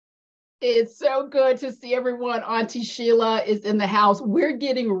It's so good to see everyone. Auntie Sheila is in the house. We're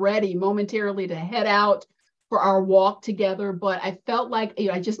getting ready momentarily to head out for our walk together, but I felt like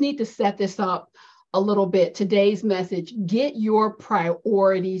I just need to set this up a little bit. Today's message: get your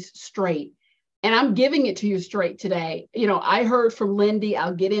priorities straight. And I'm giving it to you straight today. I heard from Lindy.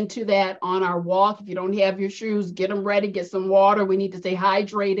 I'll get into that on our walk. If you don't have your shoes, get them ready, get some water. We need to stay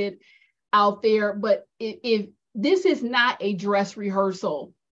hydrated out there. But if this is not a dress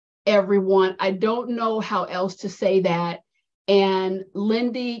rehearsal, everyone, I don't know how else to say that. And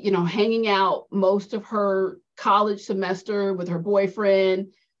Lindy, hanging out most of her college semester with her boyfriend,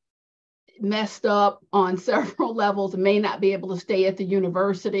 messed up on several levels, may not be able to stay at the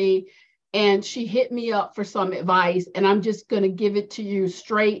university. And she hit me up for some advice, and I'm just going to give it to you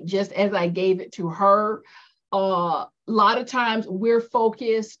straight, just as I gave it to her. A lot of times we're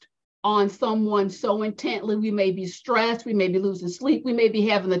focused on someone so intently. We may be stressed, we may be losing sleep, we may be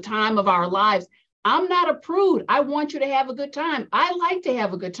having the time of our lives. I'm not a prude. I want you to have a good time. I like to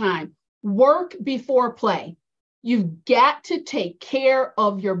have a good time. Work before play. You've got to take care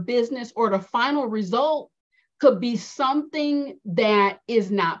of your business, or the final result could be something that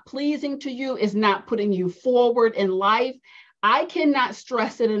is not pleasing to you, is not putting you forward in life. I cannot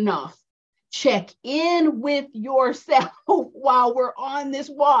stress it enough. Check in with yourself while we're on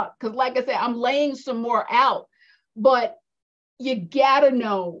this walk. Because like I said, I'm laying some more out, but you gotta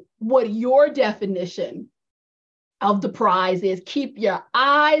know what your definition of the prize is. Keep your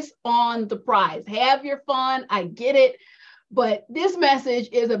eyes on the prize. Have your fun. I get it. But this message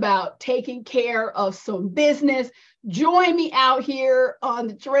is about taking care of some business. Join me out here on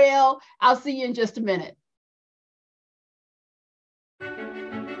the trail. I'll see you in just a minute.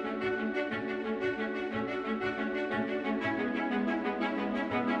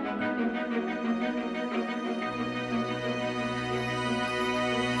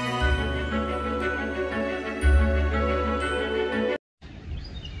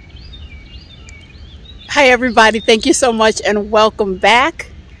 Hi, everybody. Thank you so much, and welcome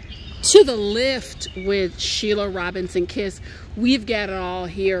back to The Lift with Sheila Robinson-Kiss. We've got it all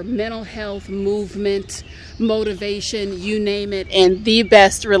here: mental health, movement, motivation, you name it, and the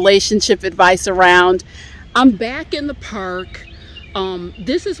best relationship advice around. I'm back in the park.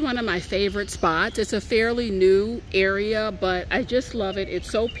 This is one of my favorite spots. It's a fairly new area, but I just love it.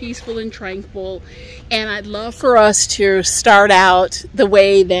 It's so peaceful and tranquil, and I'd love for us to start out the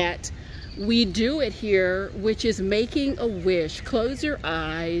way that we do it here, which is making a wish. Close your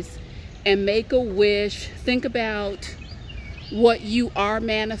eyes and make a wish. Think about what you are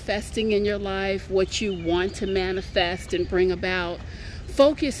manifesting in your life, what you want to manifest and bring about.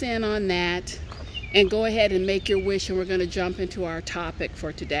 Focus in on that and go ahead and make your wish, and we're going to jump into our topic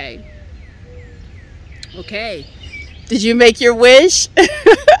for today. Okay, did you make your wish?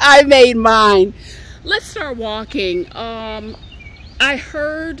 I made mine. Let's start walking. I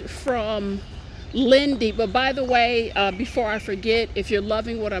heard from Lindy, but by the way, before I forget, if you're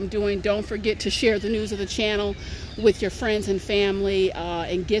loving what I'm doing, don't forget to share the news of the channel with your friends and family,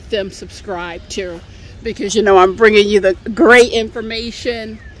 and get them subscribed too, because I'm bringing you the great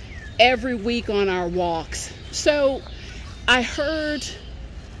information every week on our walks. So I heard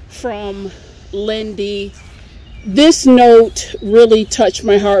from Lindy. This note really touched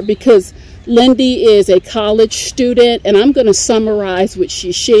my heart because Lindy is a college student, and I'm going to summarize what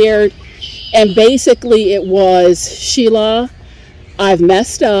she shared. And basically it was, Sheila, I've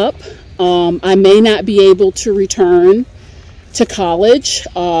messed up. I may not be able to return to college.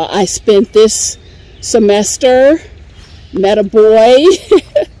 I spent this semester, met a boy,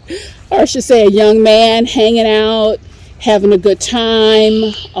 or I should say a young man, hanging out, having a good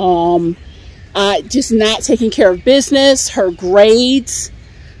time. Just not taking care of business. Her grades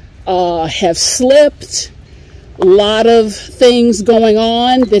have slipped. A lot of things going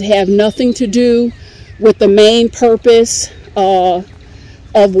on that have nothing to do with the main purpose of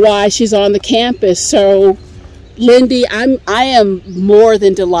why she's on the campus. So Lindy, I am more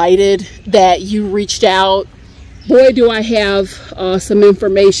than delighted that you reached out. Boy, do I have some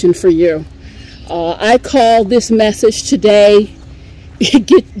information for you. I call this message today,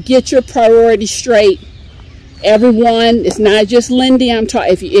 get your priorities straight. Everyone, it's not just Lindy I'm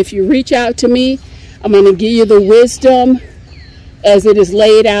talking. If you reach out to me, I'm going to give you the wisdom as it is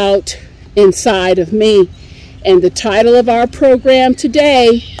laid out inside of me. And the title of our program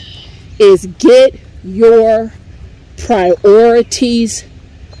today is Get Your Priorities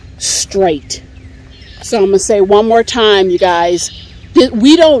Straight. So I'm going to say one more time, you guys.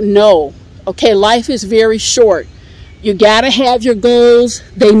 We don't know. Okay, life is very short. You got to have your goals.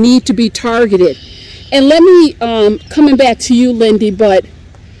 They need to be targeted. And let me, coming back to you, Lindy, but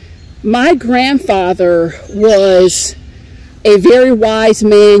My grandfather was a very wise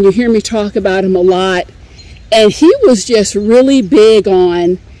man. You hear me talk about him a lot. And he was just really big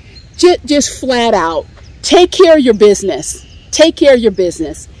on just flat out, take care of your business. Take care of your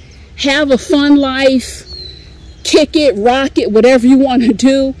business. Have a fun life. Kick it, rock it, whatever you want to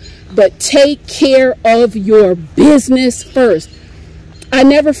do. But take care of your business first. I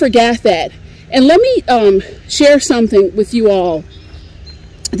never forgot that. And let me share something with you all.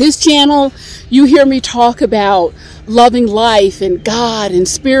 This channel, you hear me talk about loving life and God and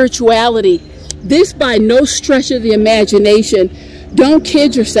spirituality. This by no stretch of the imagination. Don't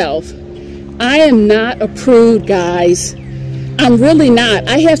kid yourself. I am not a prude, guys. I'm really not.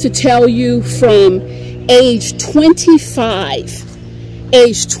 I have to tell you, from age 25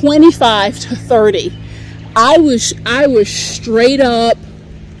 to 30, I was straight up,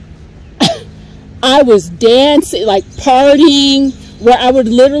 I was dancing, like partying, where I would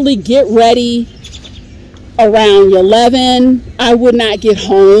literally get ready around 11. I would not get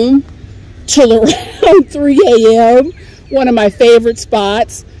home till around 3 a.m. One of my favorite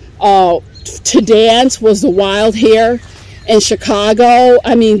spots to dance was the Wild Hair in Chicago.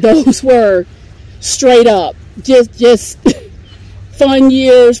 I mean, those were straight up just fun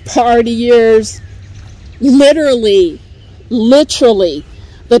years, party years, literally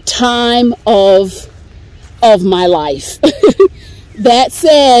the time of my life. That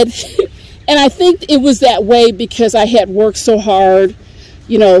said, and I think it was that way because I had worked so hard,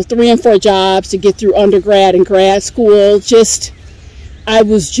 you know, 3 and 4 jobs to get through undergrad and grad school. I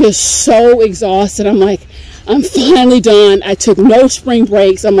was just so exhausted. I'm like, I'm finally done. I took no spring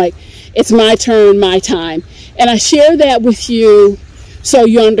breaks. I'm like, it's my turn, my time. And I share that with you so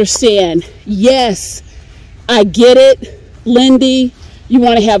you understand. Yes, I get it, Lindy. You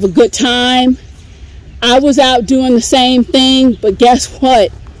want to have a good time. I was out doing the same thing, but guess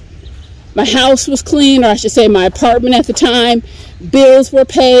what? My house was clean, or I should say my apartment at the time. Bills were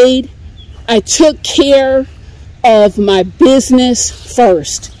paid. I took care of my business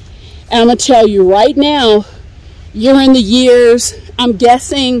first. And I'm going to tell you right now, you're in the years, I'm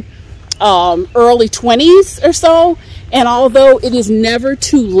guessing, early 20s or so. And although it is never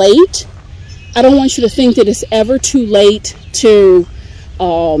too late, I don't want you to think that it's ever too late to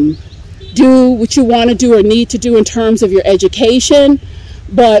do what you want to do or need to do in terms of your education.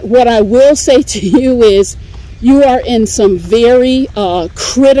 But what I will say to you is you are in some very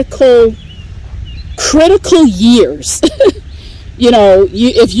critical years. You know,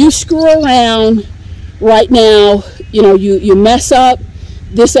 if you screw around right now, you know, you mess up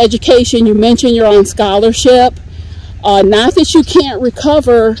this education. You mentioned you're on scholarship. Not that you can't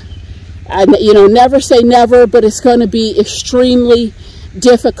recover. You know, never say never, but it's going to be extremely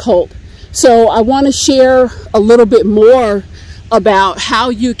difficult. So I want to share a little bit more about how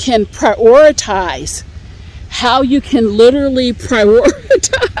you can prioritize, how you can literally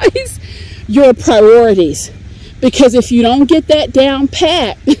prioritize your priorities. Because if you don't get that down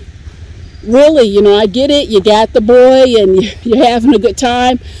pat, really, you know, I get it, you got the boy and you're having a good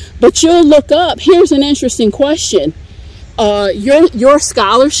time, but you'll look up. Here's an interesting question. Your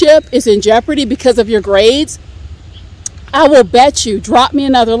scholarship is in jeopardy because of your grades. I will bet you, drop me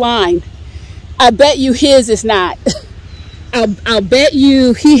another line, I bet you his is not. I'll bet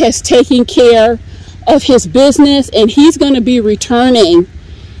you he has taken care of his business and he's going to be returning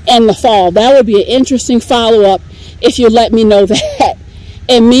in the fall. That would be an interesting follow-up if you let me know that.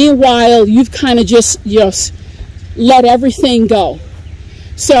 And meanwhile, you've kind of just, you know, let everything go.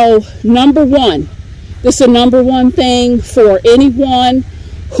 So number one, this is a number one thing for anyone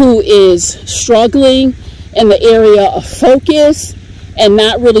who is struggling in the area of focus and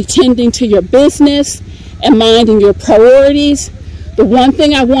not really tending to your business and minding your priorities. The one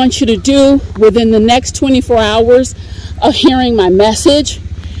thing I want you to do within the next 24 hours of hearing my message,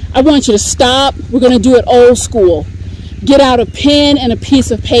 I want you to stop. We're going to do it old school. Get out a pen and a piece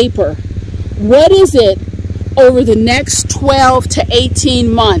of paper. What is it over the next 12 to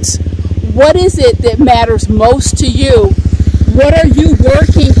 18 months? What is it that matters most to you? What are you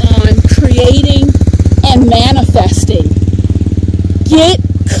working on creating and manifesting? Get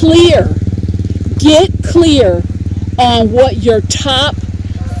clear on what your top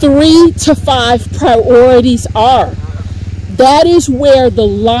 3 to 5 priorities are. That is where the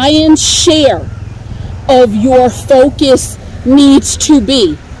lion's share of your focus needs to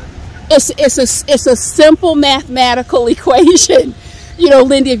be. It's a simple mathematical equation. You know,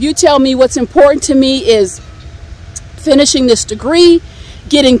 Lindy, if you tell me what's important to me is finishing this degree,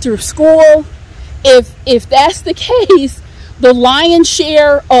 getting through school, if that's the case, the lion's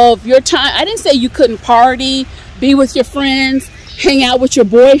share of your time, I didn't say you couldn't party, be with your friends, hang out with your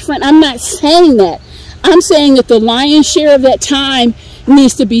boyfriend. I'm not saying that. I'm saying that the lion's share of that time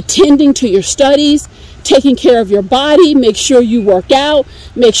needs to be tending to your studies, taking care of your body, make sure you work out,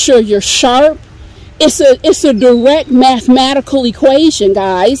 make sure you're sharp. It's a direct mathematical equation,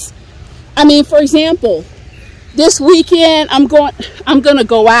 guys. I mean, for example, this weekend I'm gonna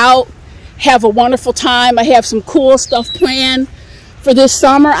go out, have a wonderful time. I have some cool stuff planned for this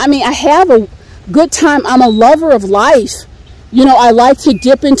summer. I mean, I have a good time. I'm a lover of life. You know, I like to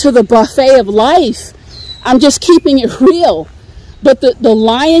dip into the buffet of life. I'm just keeping it real. But the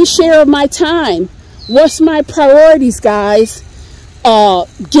lion's share of my time, what's my priorities, guys?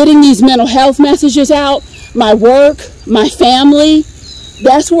 Getting these mental health messages out, my work, my family.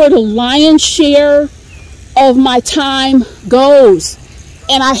 That's where the lion's share of my time goes.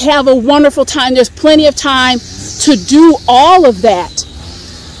 And I have a wonderful time. There's plenty of time to do all of that.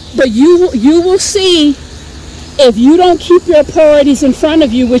 But you will see, if you don't keep your priorities in front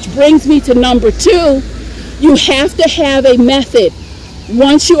of you, which brings me to number 2, you have to have a method.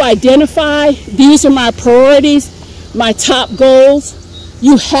 Once you identify, these are my priorities, my top goals,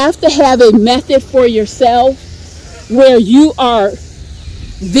 you have to have a method for yourself where you are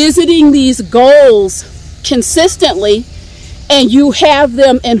visiting these goals consistently and you have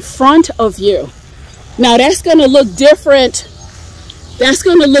them in front of you. Now that's going to look different. That's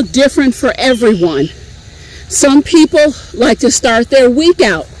going to look different for everyone. Some people like to start their week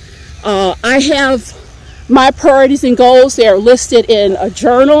out. I have my priorities and goals. They are listed in a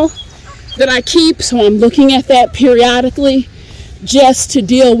journal that I keep, so I'm looking at that periodically just to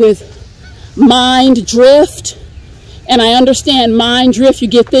deal with mind drift. And I understand mind drift, you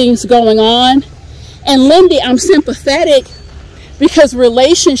get things going on. And Lindy, I'm sympathetic because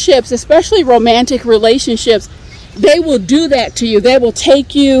relationships, especially romantic relationships, they will do that to you. They will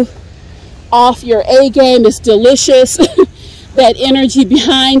take you off your A game. It's delicious. That energy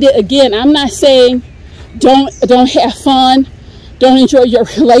behind it. Again, I'm not saying don't have fun, don't enjoy your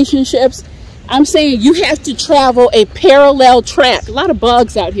relationships. I'm saying you have to travel a parallel track. A lot of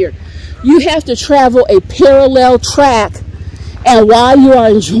bugs out here. You have to travel a parallel track, and while you are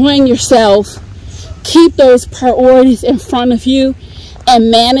enjoying yourself, keep those priorities in front of you and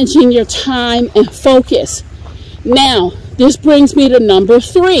managing your time and focus. Now, this brings me to number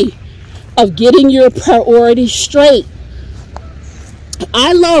 3 of getting your priorities straight.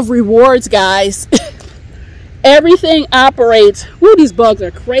 I love rewards, guys. Everything operates. Woo, these bugs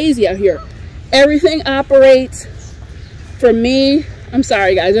are crazy out here. Everything operates for me. I'm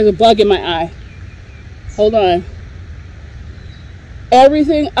sorry, guys. There's a bug in my eye. Hold on.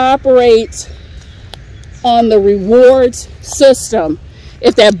 Everything operates on the rewards system.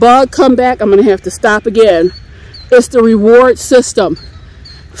 If that bug come back, I'm going to have to stop again. It's the reward system.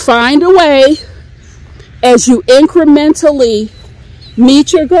 Find a way as you incrementally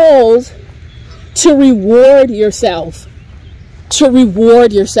meet your goals to reward yourself. To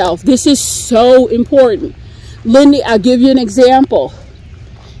reward yourself. This is so important. Lindy, I'll give you an example.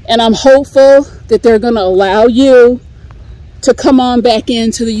 And I'm hopeful that they're going to allow you to come on back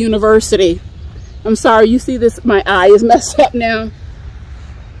into the university. I'm sorry, you see this, my eye is messed up now.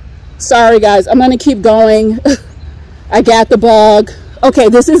 Sorry guys, I'm going to keep going. I got the bug. Okay,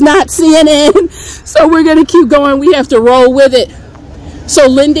 this is not CNN, so we're going to keep going. We have to roll with it. So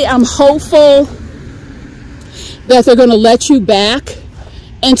Lindy, I'm hopeful that they're going to let you back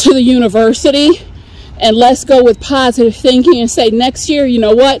into the university, and let's go with positive thinking and say next year, you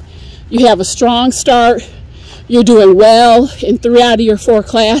know what? You have a strong start. You're doing well in 3 out of your 4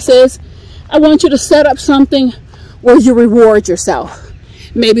 classes. I want you to set up something where you reward yourself.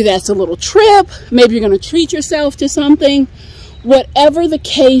 Maybe that's a little trip. Maybe you're going to treat yourself to something. Whatever the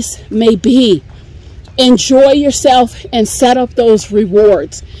case may be, enjoy yourself and set up those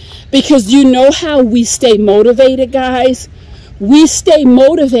rewards. Because you know how we stay motivated, guys? We stay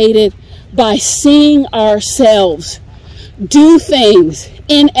motivated by seeing ourselves do things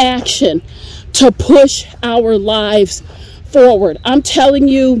in action to push our lives forward. I'm telling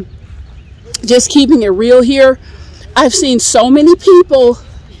you, just keeping it real here, I've seen so many people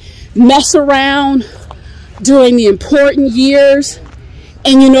mess around during the important years,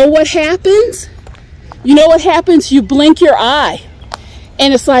 and you know what happens? You know what happens? You blink your eye,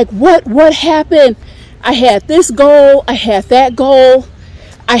 and it's like, what happened? I had this goal, I had that goal,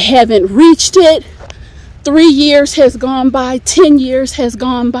 I haven't reached it. 3 years has gone by, 10 years has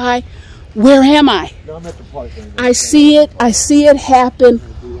gone by. Where am I? I see it happen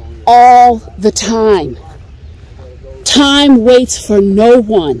all the time. Time waits for no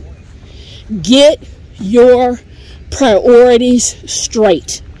one. Get your priorities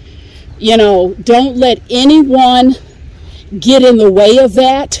straight. You know, don't let anyone get in the way of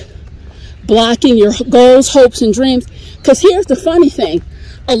that, blocking your goals, hopes, and dreams. Because here's the funny thing.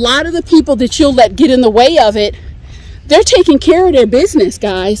 A lot of the people that you'll let get in the way of it, they're taking care of their business,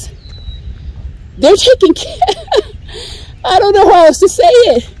 guys. They're taking care. I don't know how else to say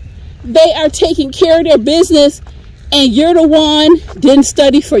it. They are taking care of their business, and you're the one didn't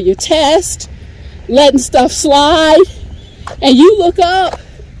study for your test, letting stuff slide, and you look up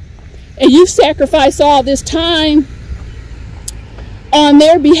and you sacrifice all this time on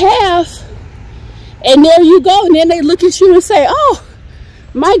their behalf, and there you go. And then they look at you and say, oh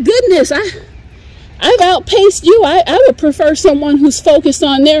my goodness, I've outpaced you. I would prefer someone who's focused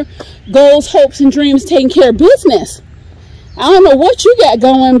on their goals, hopes, and dreams, taking care of business. I don't know what you got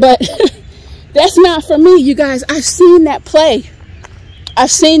going, but that's not for me, you guys. I've seen that play. I've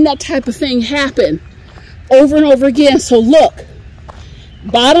seen that type of thing happen over and over again. So look,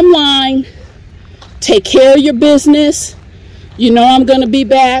 bottom line, take care of your business. You know I'm going to be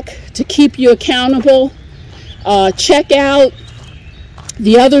back to keep you accountable. Check out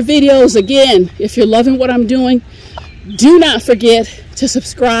the other videos. Again, if you're loving what I'm doing, do not forget to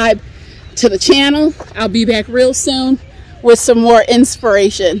subscribe to the channel. I'll be back real soon with some more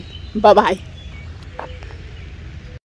inspiration. Bye-bye.